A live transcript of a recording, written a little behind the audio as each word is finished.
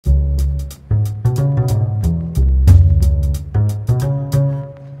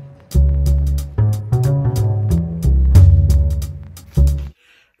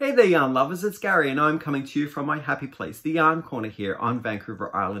Hey there yarn lovers, it's Gary and I'm coming to you from my happy place, the Yarn Corner here on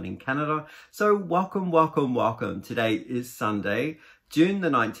Vancouver Island in Canada. So welcome, welcome, welcome. Today is Sunday, June the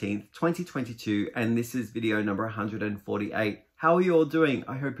 19th, 2022, and this is video number 148. How are you all doing?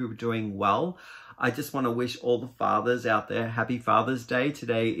 I hope you're doing well. I just want to wish all the fathers out there happy Father's Day.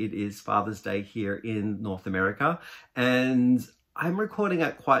 Today it is Father's Day here in North America, and I'm recording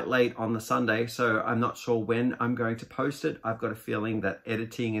it quite late on the Sunday, so I'm not sure when I'm going to post it. I've got a feeling that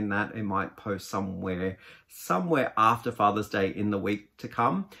editing and that it might post somewhere after Father's Day in the week to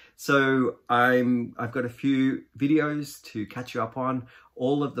come. So I've got a few videos to catch you up on,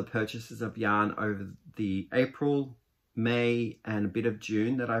 all of the purchases of yarn over the April, May and a bit of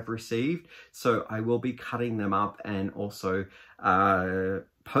June that I've received. So I will be cutting them up and also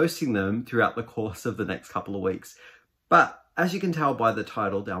posting them throughout the course of the next couple of weeks. But as you can tell by the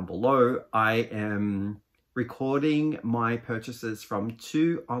title down below, I am recording my purchases from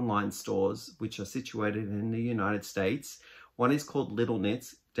two online stores which are situated in the United States. One is called Little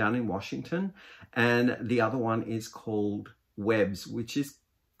Knits down in Washington, and the other one is called Webs, which is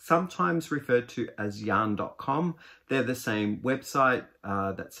sometimes referred to as yarn.com. They're the same website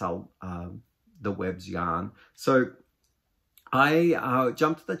that sell the Webs yarn. So I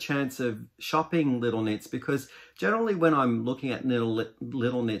jumped at the chance of shopping Little Knits because generally when I'm looking at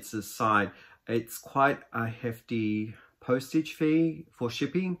Little Knits' site, it's quite a hefty postage fee for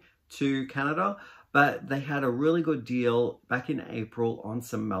shipping to Canada, but they had a really good deal back in April on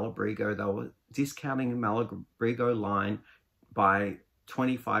some Malabrigo. They were discounting the Malabrigo line by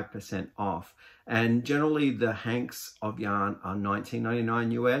 25% off. And generally the hanks of yarn are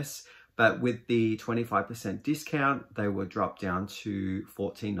 $19.99 US. But with the 25% discount, they were dropped down to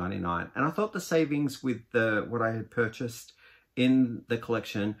 $14.99. And I thought the savings with what I had purchased in the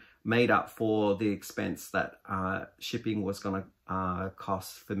collection made up for the expense that shipping was going to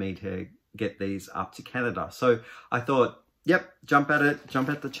cost for me to get these up to Canada. So I thought, yep, jump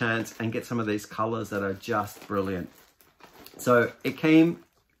at the chance and get some of these colors that are just brilliant. So it came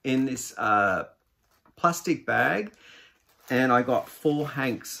in this plastic bag. And I got 4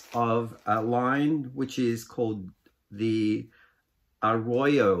 hanks of a line, which is called the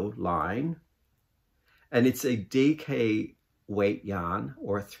Arroyo line. And it's a DK weight yarn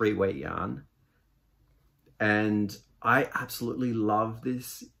or a 3-weight yarn. And I absolutely love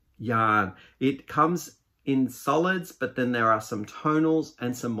this yarn. It comes in solids, but then there are some tonals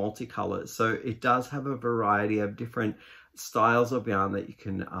and some multicolors. So it does have a variety of different styles of yarn that you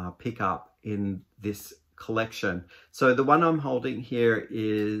can pick up in this collection. So the one I'm holding here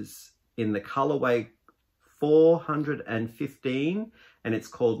is in the colorway 415 and it's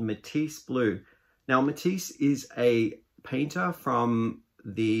called Matisse Blue. Now Matisse is a painter from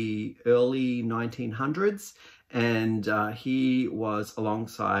the early 1900s, and he was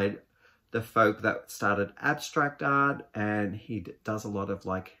alongside the folk that started abstract art, and he does a lot of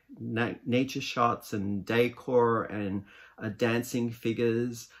like nature shots and decor and dancing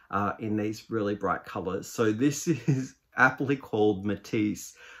figures in these really bright colors. So this is aptly called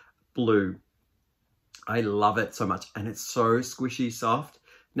Matisse Blue. I love it so much, and it's so squishy soft.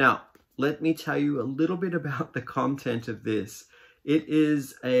 Now, let me tell you a little bit about the content of this. It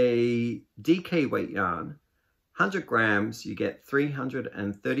is a DK weight yarn. 100 grams, you get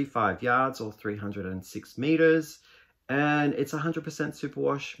 335 yards or 306 meters. And it's 100%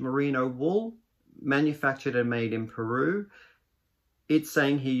 superwash merino wool, manufactured and made in Peru. It's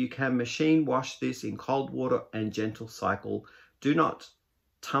saying here you can machine wash this in cold water and gentle cycle. Do not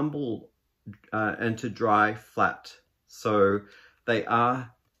tumble and to dry flat. So they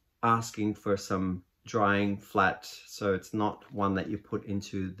are asking for some drying flat, so it's not one that you put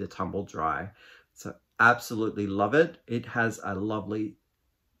into the tumble dry. So absolutely love it. It has a lovely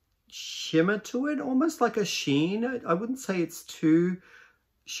shimmer to it, almost like a sheen. I wouldn't say it's too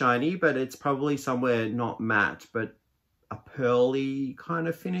shiny, but it's probably somewhere not matte, but a pearly kind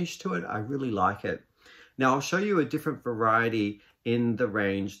of finish to it. I really like it. Now I'll show you a different variety in the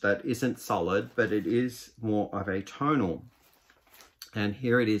range that isn't solid, but it is more of a tonal. And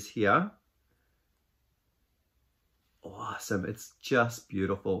here it is here. Awesome, it's just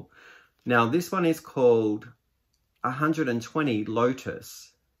beautiful. Now this one is called 120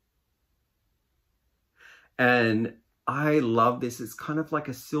 Lotus. And I love this. It's kind of like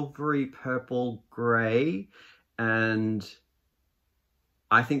a silvery purple gray, and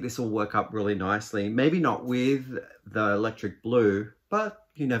I think this will work up really nicely. Maybe not with the electric blue, but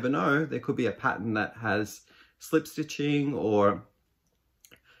you never know. There could be a pattern that has slip stitching or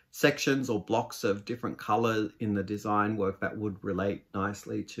sections or blocks of different color in the design work that would relate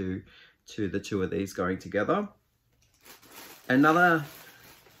nicely to the two of these going together. Another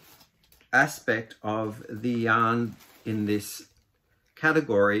aspect of the yarn in this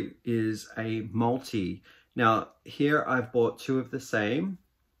category is a multi. Now here I've bought two of the same.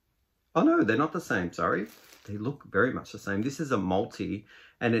 Oh no, they're not the same, sorry. They look very much the same. This is a multi,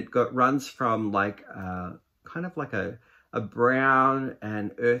 and it runs from like kind of like a brown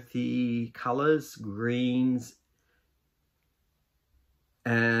and earthy colors, greens,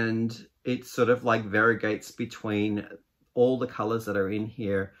 and it sort of like variegates between all the colors that are in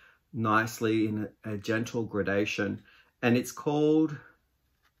here nicely in a gentle gradation. And it's called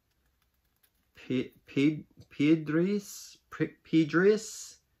Pedris.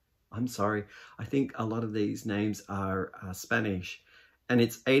 I'm sorry, I think a lot of these names are Spanish, and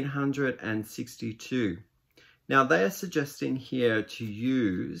it's 862. Now they are suggesting here to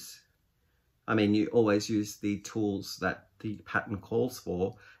use, I mean, you always use the tools that the pattern calls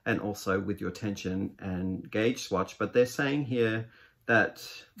for, and also with your tension and gauge swatch, but they're saying here that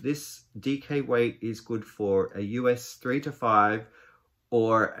this DK weight is good for a US 3 to 5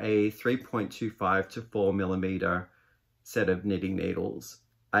 or a 3.25 to 4 millimeter set of knitting needles.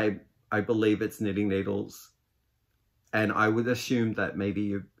 I believe it's knitting needles, and I would assume that maybe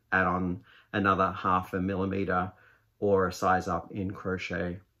you add on another 0.5 millimeter or a size up in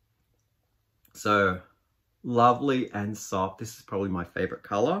crochet. So lovely and soft. This is probably my favorite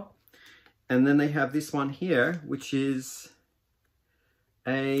color. And then they have this one here, which is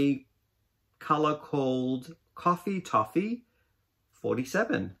a color called Coffee Toffee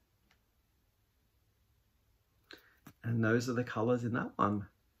 47. And those are the colors in that one.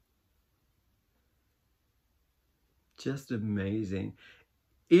 Just amazing.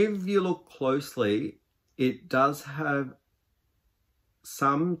 If you look closely, it does have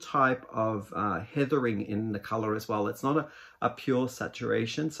some type of heathering in the color as well. It's not a pure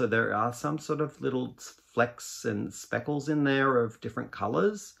saturation, so there are some sort of little flecks and speckles in there of different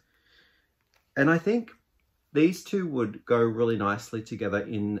colors. And I think these two would go really nicely together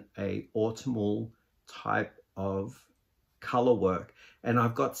in a autumnal type of color work. And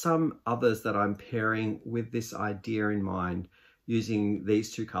I've got some others that I'm pairing with this idea in mind, using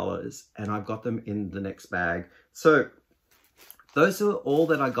these two colors, and I've got them in the next bag. So those are all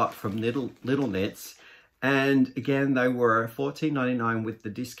that I got from Little Knits. And again, they were $14.99 with the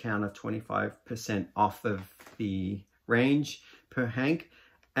discount of 25% off of the range per hank.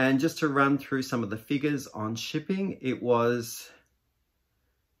 And just to run through some of the figures on shipping, it was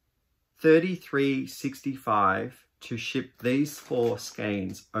 $33.65 to ship these 4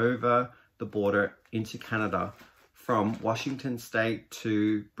 skeins over the border into Canada from Washington State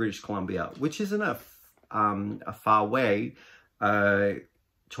to British Columbia, which isn't a far way,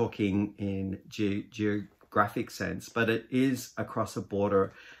 talking in geographic sense, but it is across a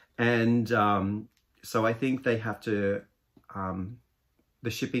border. And so I think they have to,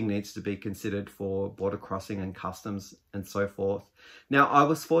 the shipping needs to be considered for border crossing and customs and so forth. Now, I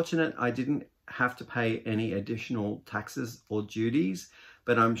was fortunate I didn't have to pay any additional taxes or duties,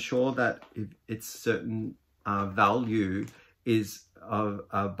 but I'm sure that if it's certain value is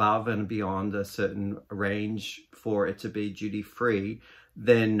above and beyond a certain range for it to be duty free,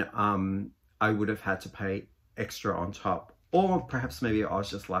 then I would have had to pay extra on top. Or perhaps maybe I was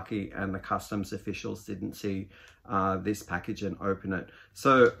just lucky and the customs officials didn't see this package and open it.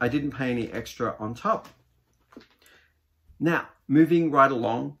 So I didn't pay any extra on top. Now, moving right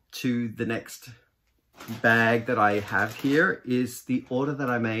along to the next bag that I have here is the order that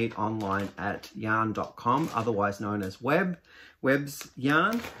I made online at yarn.com, otherwise known as Web's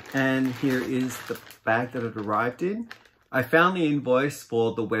Yarn. And here is the bag that it arrived in. I found the invoice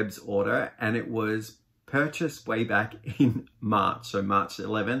for the Web's order, and it was purchased way back in March, so March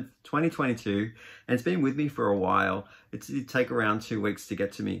 11th, 2022, and it's been with me for a while. It did take around 2 weeks to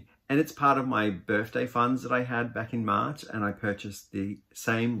get to me, and it's part of my birthday funds that I had back in March, and I purchased the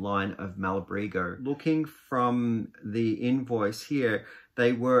same line of Malabrigo. Looking from the invoice here,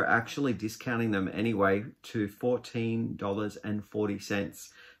 they were actually discounting them anyway to $14.40.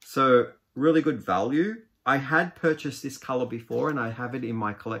 So really good value. I had purchased this color before and I have it in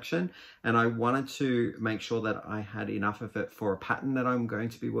my collection, and I wanted to make sure that I had enough of it for a pattern that I'm going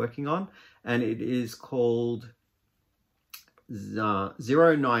to be working on, and it is called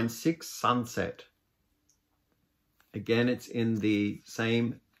 096 Sunset. Again, it's in the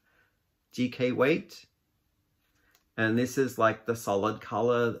same DK weight, and this is like the solid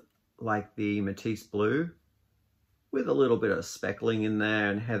color, like the Matisse Blue, with a little bit of speckling in there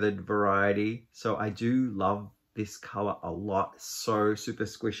and heathered variety. So I do love this color a lot. So super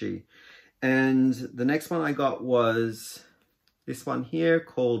squishy. And the next one I got was this one here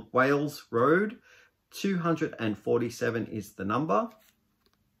called Wales Road. 247 is the number.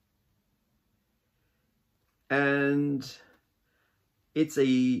 and it's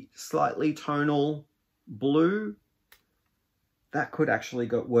a slightly tonal blue. That could actually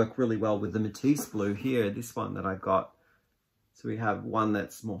work really well with the Matisse blue here, this one that I've got. So we have one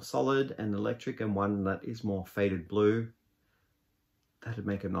that's more solid and electric and one that is more faded blue. That'd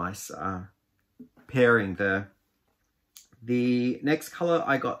make a nice pairing there. The next color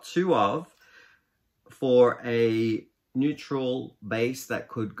I got two of for a neutral base that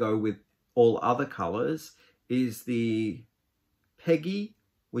could go with all other colors is the Peggy,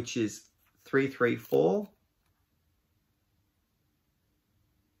 which is 334.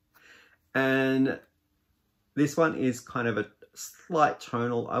 And this one is kind of a slight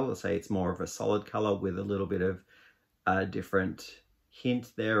tonal. I will say it's more of a solid color with a little bit of a different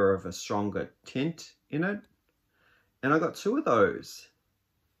hint there of a stronger tint in it. And I got two of those.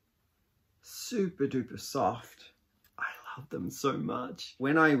 Super duper soft. I love them so much.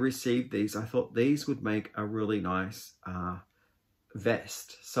 When I received these, I thought these would make a really nice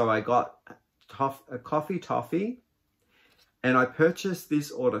vest. So I got a coffee toffee, and I purchased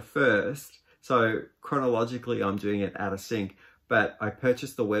this order first. So chronologically, I'm doing it out of sync, but I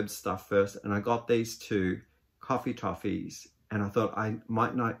purchased the web stuff first, and I got these two coffee toffees, and I thought I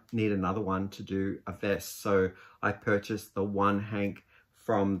might not need another one to do a vest. So I purchased the one hank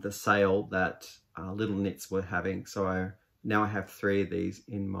from the sale that Little Knits were having. So now I have three of these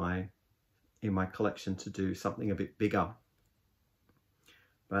in my collection to do something a bit bigger.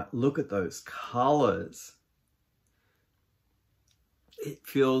 But look at those colors. It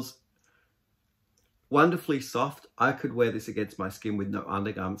feels wonderfully soft. I could wear this against my skin with no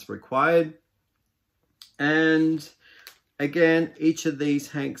undergarments required. And again, each of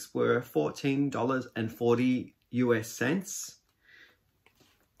these hanks were $14.40 US.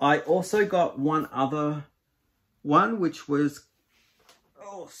 I also got one other one, which was,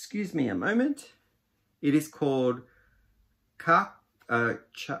 oh, excuse me a moment. It is called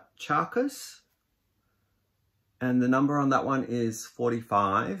Charcas. And the number on that one is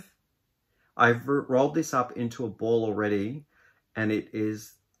 45. I've rolled this up into a ball already, and it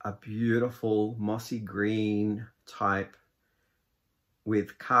is a beautiful mossy green type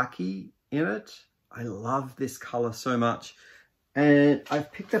with khaki in it. I love this color so much. And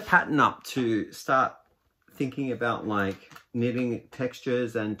I've picked a pattern up to start thinking about like knitting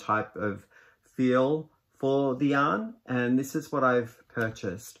textures and type of feel for the yarn. And this is what I've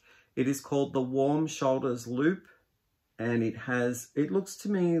purchased. It is called the Warm Shoulders Loop. And it looks to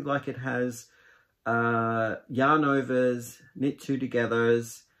me like it has yarn overs, knit two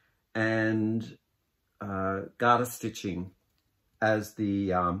togethers, and garter stitching as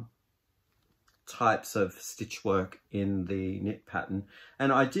the types of stitch work in the knit pattern.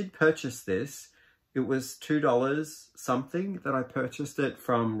 And I did purchase this. It was $2 something that I purchased it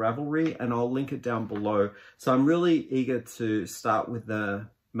from Ravelry, and I'll link it down below. So I'm really eager to start with the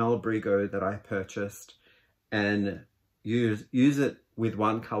Malabrigo that I purchased and use it with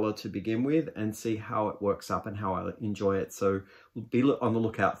one color to begin with and see how it works up and how I enjoy it. So be on the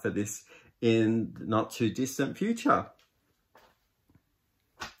lookout for this in the not too distant future.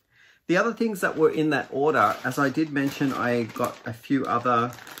 The other things that were in that order, as I did mention, I got a few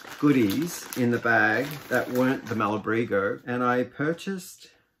other goodies in the bag that weren't the Malabrigo, and I purchased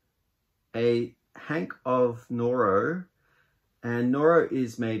a hank of Noro, and Noro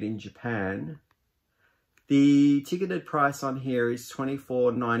is made in Japan. The ticketed price on here is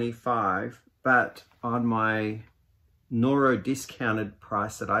 $24.95, but on my Noro discounted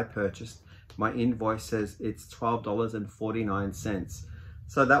price that I purchased, my invoice says it's $12.49.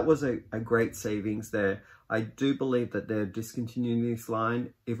 So that was a great savings there. I do believe that they're discontinuing this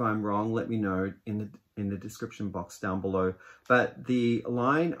line. If I'm wrong, let me know in the description box down below. But the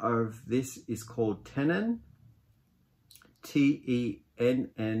line of this is called Tennen, T-E-N-N-E-N.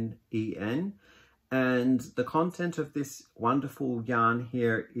 And the content of this wonderful yarn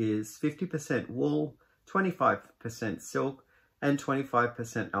here is 50% wool, 25% silk, and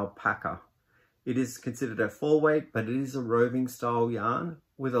 25% alpaca. It is considered a 4-weight, but it is a roving style yarn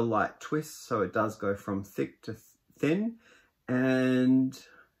with a light twist, so it does go from thick to thin, and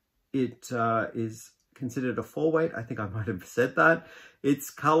it is considered a 4-weight. I think I might have said that.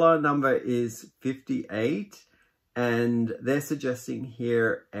 Its color number is 58, and they're suggesting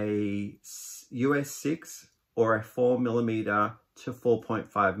here a US 6 or a 4mm to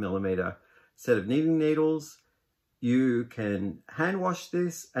 4.5mm set of knitting needles. You can hand wash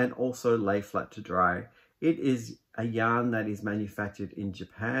this and also lay flat to dry. It is a yarn that is manufactured in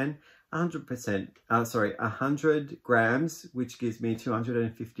Japan, 100 grams, which gives me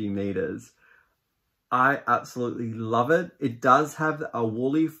 250 meters. I absolutely love it. It does have a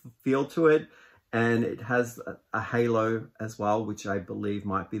woolly feel to it, and it has a halo as well, which I believe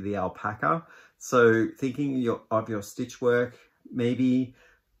might be the alpaca. So thinking of your stitch work, maybe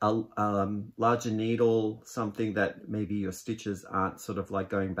a larger needle, something that maybe your stitches aren't sort of like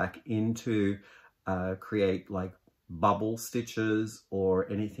going back into, create like bubble stitches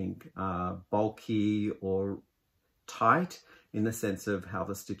or anything bulky or tight in the sense of how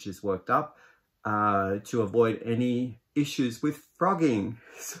the stitch is worked up, to avoid any issues with frogging.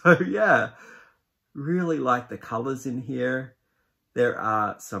 So yeah, really like the colors in here. There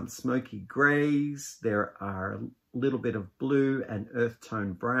are some smoky grays, there are a little bit of blue and earth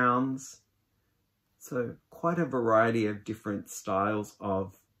tone browns. So quite a variety of different styles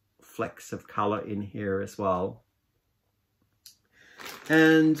of flecks of color in here as well.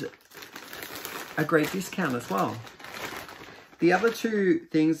 And a great discount as well. The other two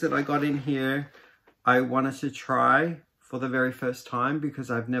things that I got in here, I wanted to try for the very first time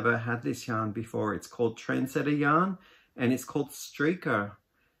because I've never had this yarn before. It's called Trendsetter yarn and it's called Streaker.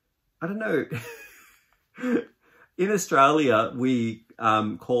 I don't know. In Australia, we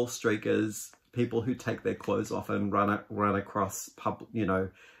call streakers people who take their clothes off and run across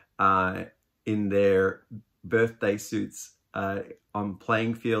in their birthday suits on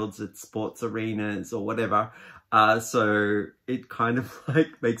playing fields at sports arenas or whatever. So it kind of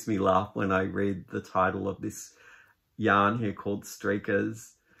like makes me laugh when I read the title of this yarn here called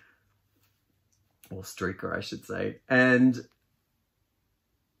Streakers, or Streaker I should say. And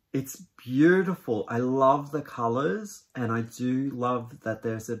it's beautiful. I love the colors, and I do love that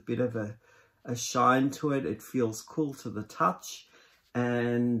there's a bit of a shine to it. It feels cool to the touch,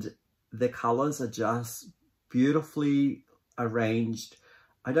 and the colors are just beautifully arranged.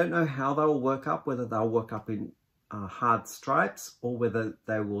 I don't know how they'll work up, whether they'll work up in hard stripes or whether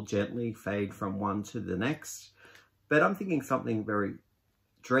they will gently fade from one to the next. But I'm thinking something very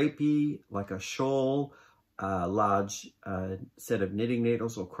drapey, like a shawl, a large set of knitting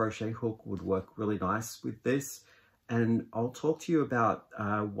needles or crochet hook would work really nice with this. And I'll talk to you about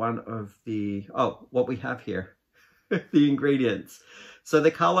one of the, what we have here, the ingredients. So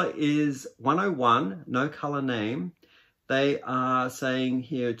the color is 101, no color name. They are saying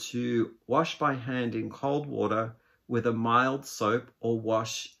here to wash by hand in cold water with a mild soap or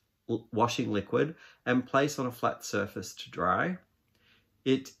washing liquid and place on a flat surface to dry.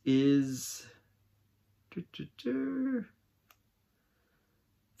 It is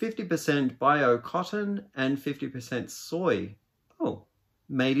 50% bio cotton and 50% soy. Oh,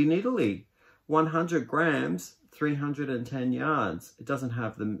 made in Italy. 100 grams, 310 yards. It doesn't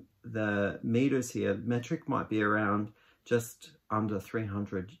have the meters here. Metric might be around just under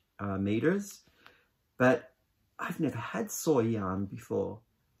 300 meters. But I've never had soy yarn before.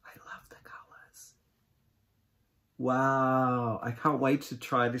 I love the colors. Wow, I can't wait to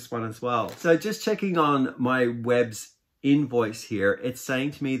try this one as well. So just checking on my Web's invoice here, it's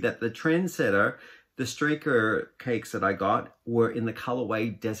saying to me that the Trendsetter, the streaker cakes that I got were in the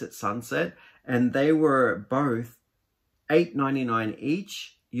colorway Desert Sunset, and they were both $8.99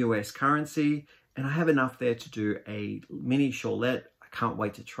 each, US currency, and I have enough there to do a mini shawlette. I can't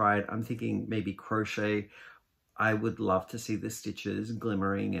wait to try it. I'm thinking maybe crochet. I would love to see the stitches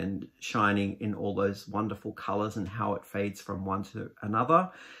glimmering and shining in all those wonderful colors and how it fades from one to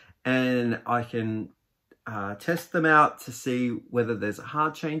another. And I can test them out to see whether there's a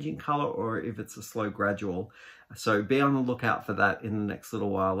hard changing color or if it's a slow gradual. So be on the lookout for that in the next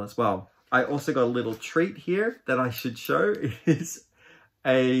little while as well. I also got a little treat here that I should show. It is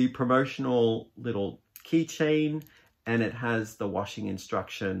a promotional little keychain, and it has the washing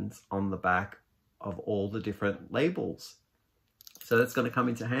instructions on the back of all the different labels. So that's going to come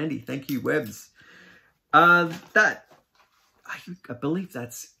into handy. Thank you, Webs. I believe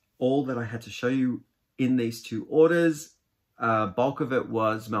that's all that I had to show you in these two orders. Bulk of it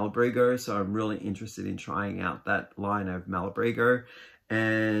was Malabrigo, so I'm really interested in trying out that line of Malabrigo.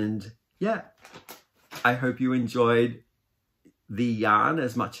 And yeah, I hope you enjoyed the yarn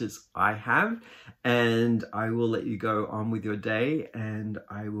as much as I have, and I will let you go on with your day, and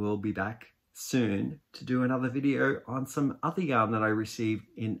I will be back soon to do another video on some other yarn that I received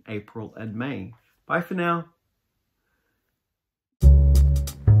in April and May. Bye for now.